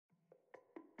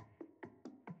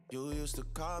You used to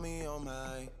call me on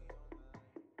my.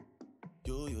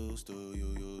 You used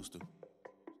to.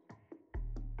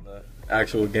 The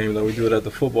actual game though, we do it at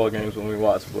the football games when we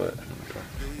watch, but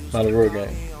not a real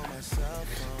game.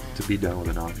 To be done with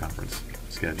a non-conference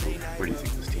schedule, where do you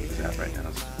think this team is at right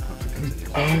now?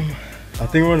 I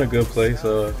think we're in a good place.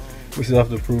 We still have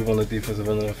to improve on the defensive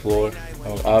end of the floor.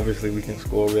 Obviously, we can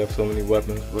score. We have so many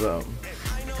weapons, but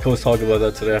Coach talked about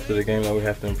that today after the game. That we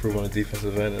have to improve on the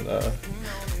defensive end, and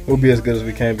we'll be as good as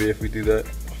we can be if we do that.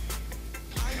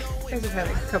 You guys have had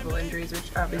a couple injuries,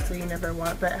 which obviously you never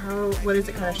want, but what is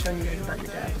it kind of showing you guys about your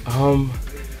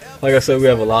depth? Like I said, we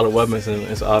have a lot of weapons, and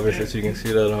it's obvious that you can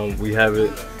see that we have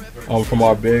it from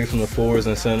our bigs, from the forwards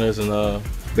and centers, and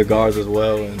the guards as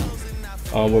well.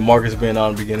 And with Marcus being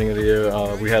out in the beginning of the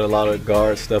year, we had a lot of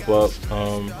guards step up.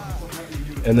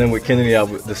 And then with Kennedy out,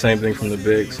 the same thing from the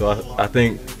bigs. So I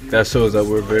think that shows that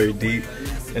we're very deep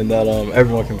and that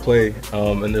everyone can play,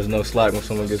 and there's no slack when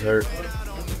someone gets hurt.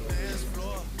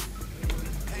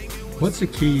 What's the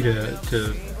key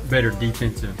to better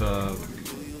defensive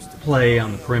play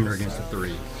on the perimeter against the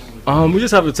three? We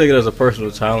just have to take it as a personal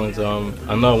challenge.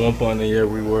 I know at one point in the year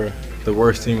we were the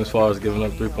worst team as far as giving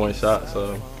up three-point shots.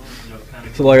 So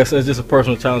like I said, it's just a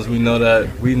personal challenge. We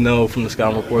know from the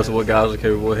scouting reports of what guys are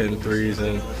capable of hitting threes,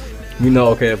 and we know,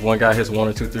 okay, if one guy hits 1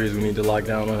 or 2 threes, we need to lock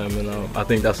down on him. And I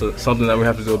think that's something that we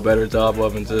have to do a better job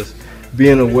of, and just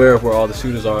being aware of where all the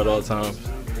shooters are at all times.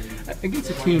 Against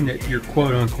a team that you're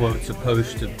quote-unquote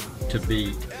supposed to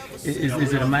beat,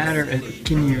 is it a matter,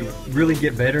 can you really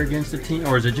get better against a team,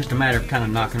 or is it just a matter of kind of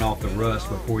knocking off the rust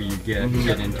before you get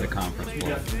into conference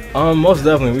play? Most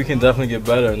definitely. We can definitely get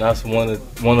better, and that's one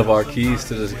of our keys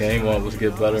to this game was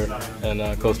get better.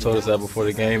 And Coach told us that before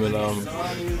the game, and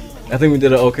I think we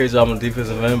did an okay job on the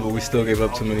defensive end, but we still gave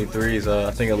up too many threes.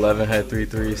 I think 11 had 3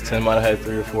 threes, 10 might have had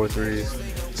 3 or 4 threes.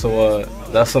 So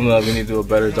that's something that we need to do a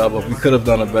better job of. We could have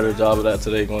done a better job of that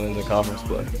today going into conference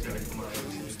play.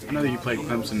 I know that you played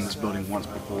Clemson in this building once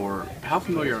before. How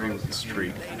familiar are you with the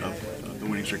streak of the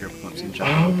winning streak of Clemson?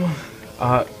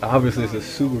 Obviously, it's a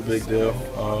super big deal,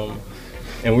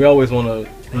 and we always want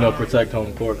to, protect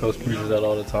home court. Coach preaches that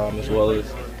all the time, as well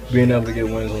as being able to get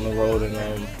wins on the road.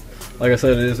 And like I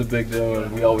said, it is a big deal,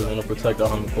 and we always want to protect our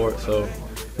home court. So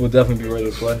we'll definitely be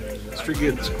ready to play. Streak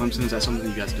against Clemson, is that something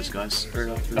you guys discuss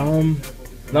very often?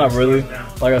 Not really.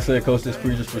 Like I said, Coach just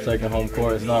preaches protecting home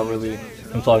court. It's not really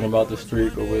I'm talking about the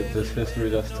streak or with this history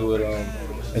that's to it.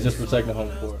 It's just protecting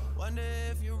home court. Wonder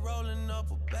if you're rolling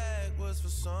up a bag was for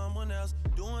someone else,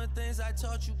 doing things I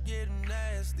taught you getting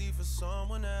nasty for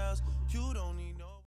someone else. You don't